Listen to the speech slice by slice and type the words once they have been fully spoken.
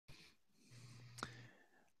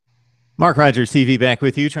Mark Rogers TV back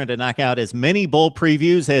with you, trying to knock out as many bowl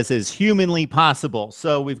previews as is humanly possible.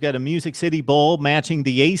 So we've got a Music City Bowl matching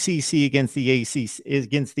the ACC against the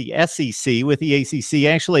SEC, with the ACC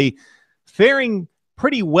actually faring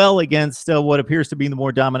pretty well against what appears to be the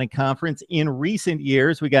more dominant conference in recent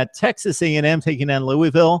years. We got Texas A&M taking on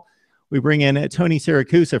Louisville. We bring in Tony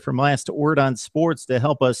Siracusa from Last Word on Sports to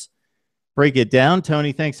help us break it down.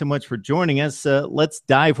 Tony, thanks so much for joining us. Let's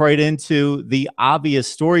dive right into the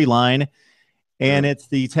obvious storyline, and it's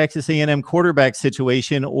the Texas A&M quarterback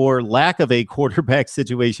situation, or lack of a quarterback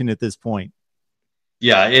situation at this point.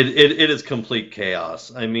 Yeah, it is complete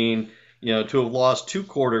chaos. I mean, to have lost two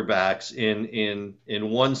quarterbacks in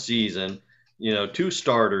one season, two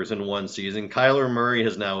starters in one season. Kyler Murray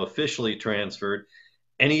has now officially transferred,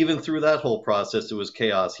 and even through that whole process, it was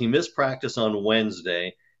chaos. He missed practice on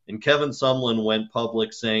Wednesday. And Kevin Sumlin went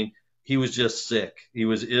public saying he was just sick. He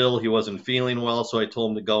was ill. He wasn't feeling well. So I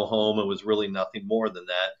told him to go home. It was really nothing more than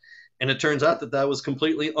that. And it turns out that that was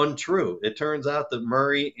completely untrue. It turns out that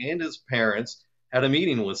Murray and his parents had a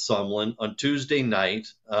meeting with Sumlin on Tuesday night,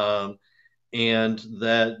 and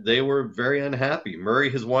that they were very unhappy. Murray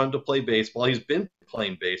has wanted to play baseball. He's been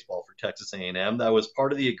playing baseball for Texas A&M. That was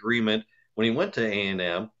part of the agreement when he went to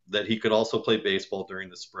A&M, that he could also play baseball during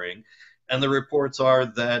the spring. And the reports are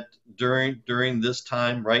that during this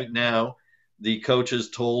time right now, the coaches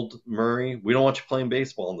told Murray, we don't want you playing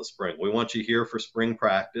baseball in the spring. We want you here for spring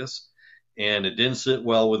practice. And it didn't sit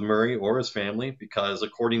well with Murray or his family because,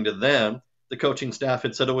 according to them, the coaching staff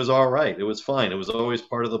had said it was all right. It was fine. It was always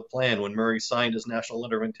part of the plan when Murray signed his national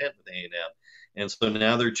letter of intent with A&M. And so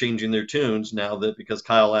now they're changing their tunes now that because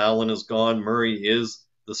Kyle Allen is gone, Murray is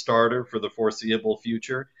the starter for the foreseeable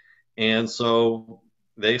future. And so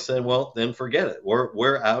they said, well, then forget it.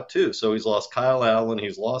 We're out too. So he's lost Kyle Allen.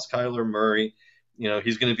 He's lost Kyler Murray.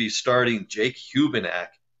 He's going to be starting Jake Hubenak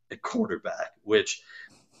at quarterback, which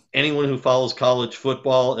anyone who follows college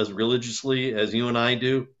football as religiously as you and I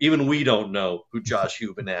do, even we don't know who Josh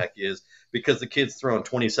Hubenak is because the kid's thrown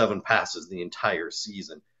 27 passes the entire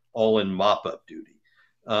season, all in mop-up duty.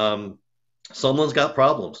 Someone's got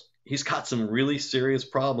problems. He's got some really serious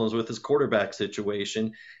problems with his quarterback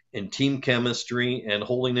situation and team chemistry and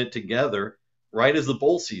holding it together right as the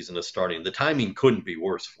bowl season is starting. The timing couldn't be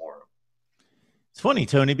worse for him. It's funny,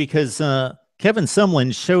 Tony, because Kevin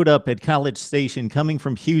Sumlin showed up at College Station coming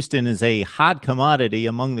from Houston as a hot commodity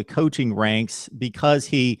among the coaching ranks because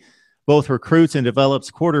he both recruits and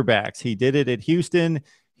develops quarterbacks. He did it at Houston.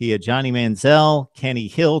 He had Johnny Manziel. Kenny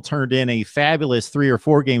Hill turned in a fabulous 3 or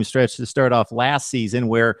 4 game stretch to start off last season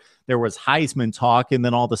where there was Heisman talk, and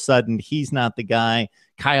then all of a sudden he's not the guy.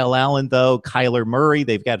 Kyle Allen, though, Kyler Murray,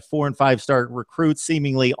 they've got 4- and 5-star recruits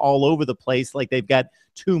seemingly all over the place, like they've got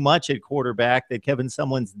too much at quarterback, that Kevin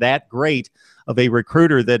Sumlin's that great of a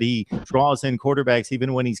recruiter that he draws in quarterbacks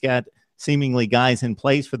even when he's got seemingly guys in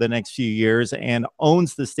place for the next few years, and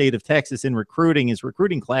owns the state of Texas in recruiting. His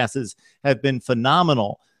recruiting classes have been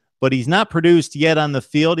phenomenal, but he's not produced yet on the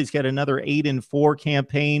field. He's got another 8-4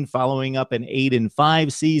 campaign following up an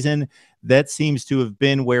 8-5 season. That seems to have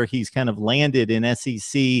been where he's kind of landed in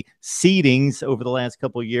SEC seedings over the last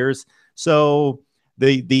couple of years. So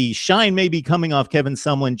the shine may be coming off Kevin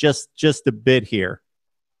Sumlin just a bit here.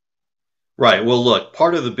 Right. Well, look,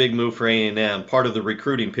 part of the big move for A&M, part of the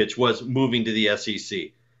recruiting pitch was moving to the SEC.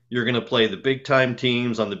 You're going to play the big-time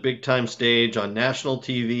teams on the big-time stage on national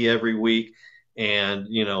TV every week. And,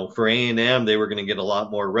 for A&M, they were going to get a lot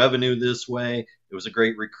more revenue this way. It was a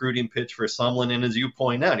great recruiting pitch for Sumlin. And as you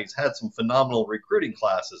point out, he's had some phenomenal recruiting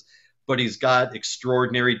classes, but he's got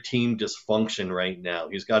extraordinary team dysfunction right now.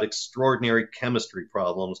 He's got extraordinary chemistry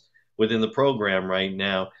problems within the program right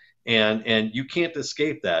now. And you can't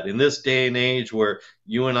escape that. In this day and age where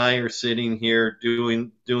you and I are sitting here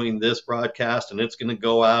doing this broadcast, and it's going to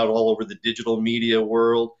go out all over the digital media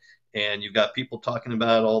world, and you've got people talking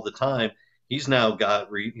about it all the time. He's now got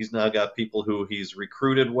people who he's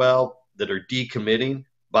recruited well that are decommitting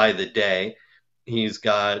by the day. He's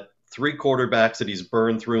got 3 quarterbacks that he's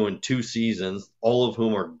burned through in 2 seasons, all of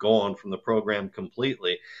whom are gone from the program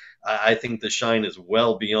completely. I think the shine is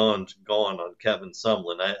well beyond gone on Kevin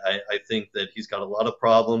Sumlin. I think that he's got a lot of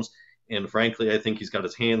problems, and frankly, I think he's got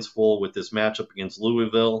his hands full with this matchup against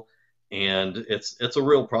Louisville, and it's a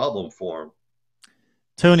real problem for him.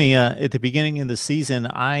 Tony, at the beginning of the season,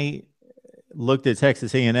 I looked at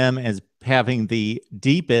Texas A&M as having the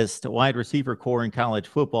deepest wide receiver core in college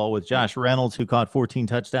football, with Josh Reynolds, who caught 14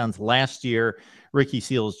 touchdowns last year, Ricky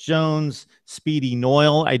Seals-Jones, Speedy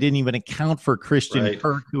Noyle. I didn't even account for Christian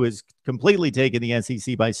Kirk, who has completely taken the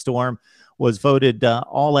SEC by storm, was voted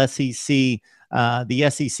all SEC the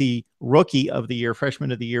SEC Rookie of the Year,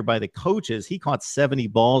 Freshman of the Year by the coaches. He caught 70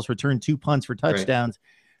 balls, returned 2 punts for touchdowns.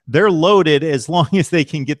 Right. They're loaded as long as they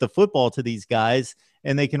can get the football to these guys,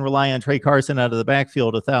 and they can rely on Trey Carson out of the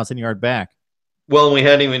backfield, 1,000-yard back. Well, we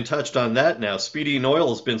hadn't even touched on that now. Speedy Noyle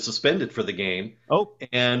has been suspended for the game. Oh.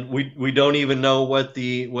 And we don't even know what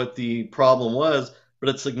the problem was, but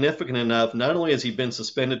it's significant enough. Not only has he been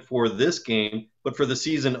suspended for this game, but for the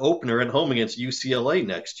season opener at home against UCLA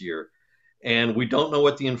next year. And we don't know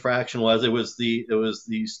what the infraction was. It was the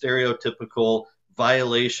stereotypical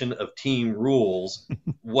violation of team rules.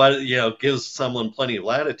 What gives someone plenty of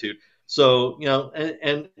latitude. So,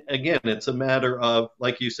 and again, it's a matter of,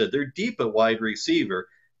 like you said, they're deep at wide receiver,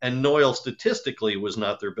 and Noyle statistically was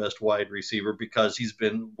not their best wide receiver because he's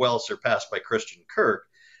been well surpassed by Christian Kirk.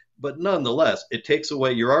 But nonetheless, it takes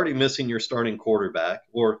away, you're already missing your starting quarterback,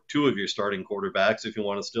 or 2 of your starting quarterbacks if you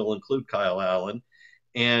want to still include Kyle Allen.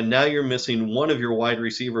 And now you're missing one of your wide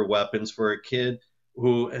receiver weapons for a kid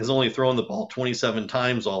who has only thrown the ball 27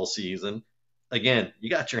 times all season. Again, you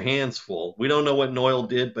got your hands full. We don't know what Noyle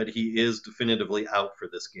did, but he is definitively out for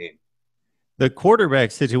this game. The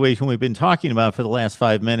quarterback situation we've been talking about for the last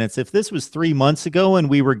 5 minutes, if this was 3 months ago and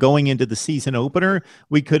we were going into the season opener,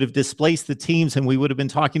 we could have displaced the teams and we would have been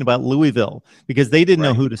talking about Louisville because they didn't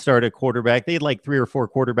know who to start at quarterback. They had like 3 or 4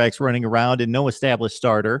 quarterbacks running around and no established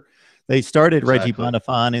starter. They started Reggie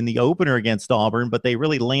Bonifant in the opener against Auburn, but they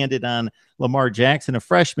really landed on Lamar Jackson, a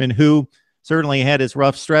freshman who certainly had his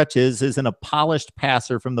rough stretches, isn't a polished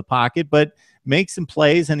passer from the pocket, but makes some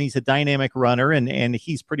plays, and he's a dynamic runner, and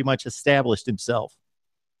he's pretty much established himself.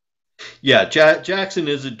 Yeah, Jackson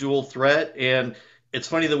is a dual threat, and it's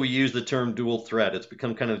funny that we use the term dual threat. It's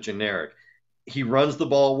become kind of generic. He runs the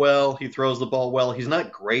ball well. He throws the ball well. He's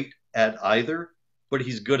not great at either, but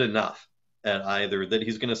he's good enough at either that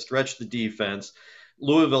he's going to stretch the defense.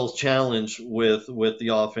 Louisville's challenge with the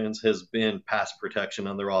offense has been pass protection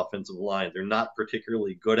on their offensive line. They're not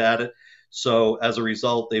particularly good at it. So as a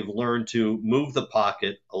result, they've learned to move the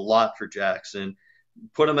pocket a lot for Jackson,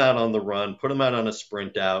 put him out on the run, put him out on a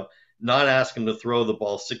sprint out, not ask him to throw the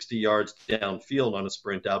ball 60 yards downfield on a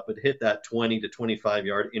sprint out, but hit that 20 to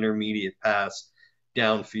 25-yard intermediate pass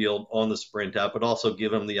downfield on the sprint out, but also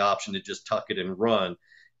give him the option to just tuck it and run.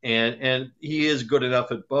 And he is good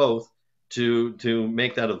enough at both to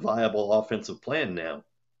make that a viable offensive plan now.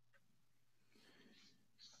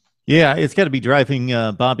 Yeah, it's got to be driving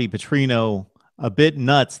Bobby Petrino a bit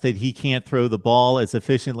nuts that he can't throw the ball as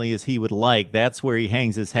efficiently as he would like. That's where he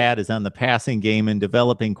hangs his hat, is on the passing game and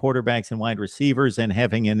developing quarterbacks and wide receivers and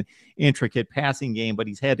having an intricate passing game. But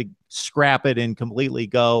he's had to scrap it and completely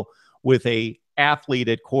go with a athlete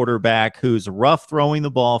at quarterback who's rough throwing the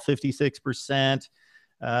ball, 56%.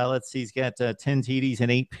 Let's see, he's got 10 TDs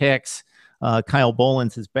and 8 picks. Kyle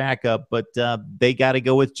Boland's his backup, but they got to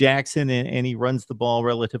go with Jackson, and he runs the ball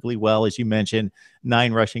relatively well, as you mentioned,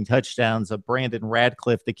 9 rushing touchdowns. Brandon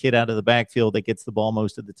Radcliffe, the kid out of the backfield that gets the ball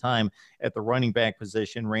most of the time at the running back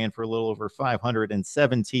position, ran for a little over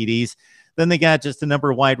 507 TDs. Then they got just a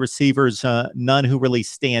number of wide receivers, none who really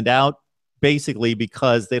stand out, basically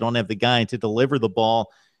because they don't have the guy to deliver the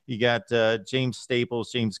ball. You got James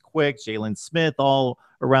Staples, James Quick, Jalen Smith, all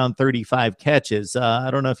around 35 catches.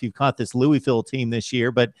 I don't know if you've caught this Louisville team this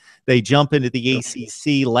year, but they jump into the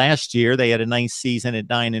ACC last year. They had a nice season at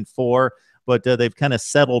 9-4, but they've kind of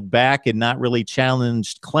settled back and not really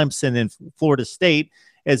challenged Clemson and Florida State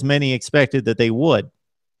as many expected that they would.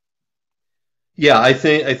 Yeah, I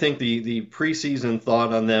think the preseason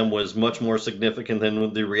thought on them was much more significant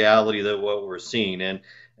than the reality that what we're seeing. And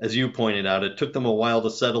as you pointed out, it took them a while to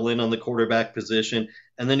settle in on the quarterback position.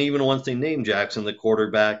 And then even once they named Jackson the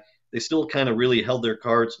quarterback, they still kind of really held their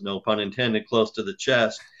cards, no pun intended, close to the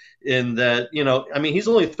chest in that, he's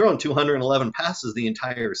only thrown 211 passes the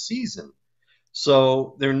entire season.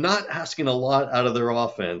 So they're not asking a lot out of their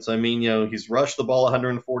offense. He's rushed the ball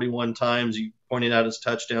 141 times. You pointed out his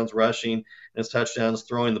touchdowns rushing and his touchdowns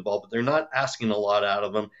throwing the ball, but they're not asking a lot out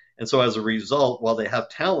of him. And so as a result, while they have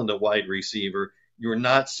talent at wide receiver, you're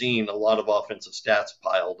not seeing a lot of offensive stats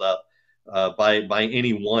piled up by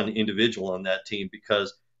any one individual on that team,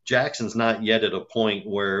 because Jackson's not yet at a point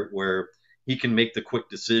where he can make the quick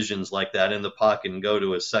decisions like that in the pocket and go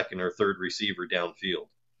to a second or third receiver downfield.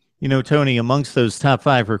 Tony, amongst those top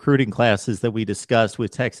 5 recruiting classes that we discussed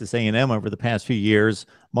with Texas A&M over the past few years,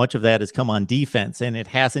 much of that has come on defense, and it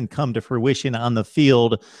hasn't come to fruition on the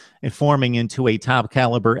field and forming into a top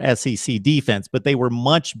caliber SEC defense, but they were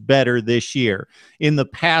much better this year. In the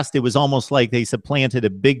past, it was almost like they supplanted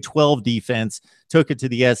a Big 12 defense, took it to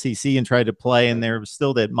the SEC and tried to play, and there was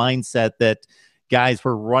still that mindset that guys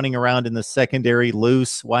were running around in the secondary,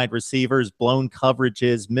 loose wide receivers, blown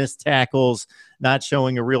coverages, missed tackles, not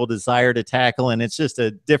showing a real desire to tackle. And it's just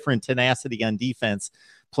a different tenacity on defense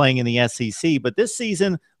playing in the SEC. But this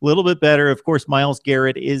season, a little bit better. Of course, Myles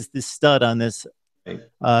Garrett is the stud on this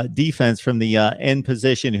defense from the end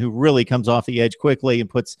position, who really comes off the edge quickly and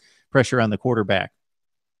puts pressure on the quarterback.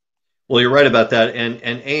 Well, you're right about that, and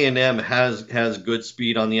A&M has good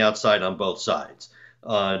speed on the outside on both sides,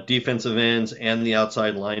 defensive ends and the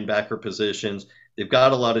outside linebacker positions. They've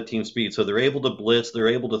got a lot of team speed, so they're able to blitz. They're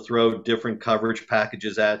able to throw different coverage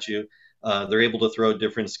packages at you. They're able to throw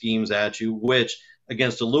different schemes at you, which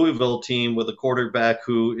against a Louisville team with a quarterback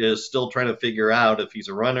who is still trying to figure out if he's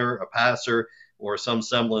a runner, a passer, or some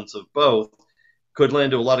semblance of both, could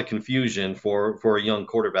lend to a lot of confusion for a young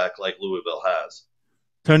quarterback like Louisville has.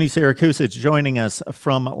 Tony Siracusa joining us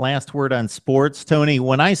from Last Word on Sports. Tony,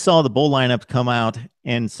 when I saw the bowl lineup come out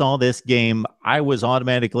and saw this game, I was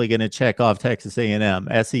automatically going to check off Texas A&M,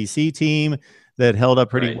 SEC team that held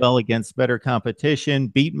up pretty well against better competition,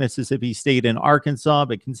 beat Mississippi State and Arkansas.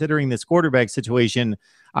 But considering this quarterback situation,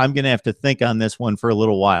 I'm going to have to think on this one for a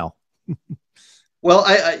little while.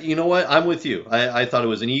 Well, you know what? I'm with you. I thought it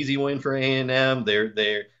was an easy win for A&M.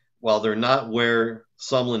 While they're not where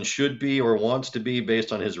Sumlin should be or wants to be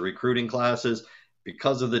based on his recruiting classes,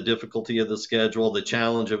 because of the difficulty of the schedule, the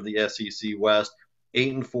challenge of the SEC West,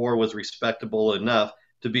 8-4 was respectable enough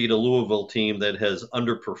to beat a Louisville team that has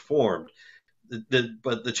underperformed.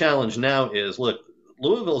 But the challenge now is, look,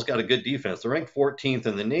 Louisville's got a good defense. They're ranked 14th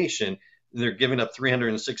in the nation, and they're giving up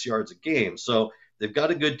 306 yards a game. So they've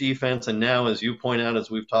got a good defense, and now, as you point out,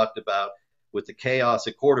 as we've talked about, with the chaos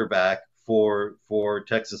at quarterback for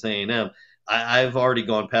Texas A&M, I've already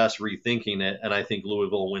gone past rethinking it, and I think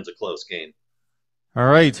Louisville wins a close game. All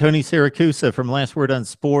right, Tony Siracusa from Last Word on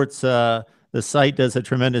Sports. The site does a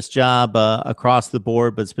tremendous job across the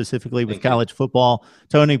board, but specifically with college football.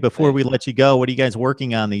 Tony, before we let you go, what are you guys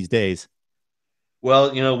working on these days?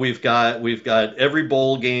 Well, you know, we've got every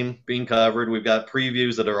bowl game being covered. We've got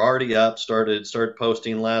previews that are already up. Started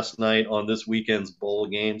posting last night on this weekend's bowl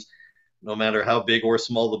games. No matter how big or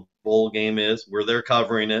small the bowl game is, we're there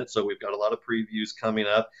covering it. So we've got a lot of previews coming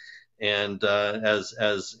up. And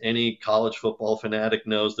as any college football fanatic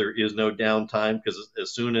knows, there is no downtime, because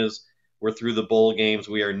as soon as we're through the bowl games,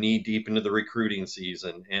 we are knee deep into the recruiting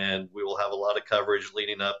season, and we will have a lot of coverage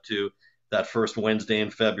leading up to that first Wednesday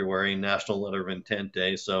in February, National Letter of Intent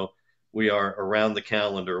Day. So we are around the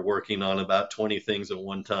calendar working on about 20 things at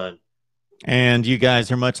one time. And you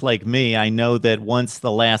guys are much like me. I know that once the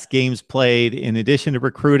last game's played, in addition to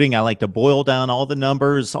recruiting, I like to boil down all the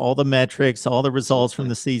numbers, all the metrics, all the results from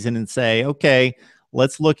the season and say, okay,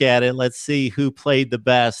 let's look at it. Let's see who played the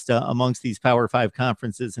best amongst these Power 5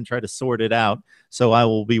 conferences and try to sort it out. So I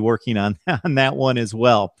will be working on that one as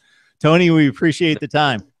well. Tony, we appreciate the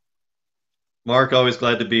time. Mark, always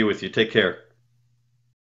glad to be with you. Take care.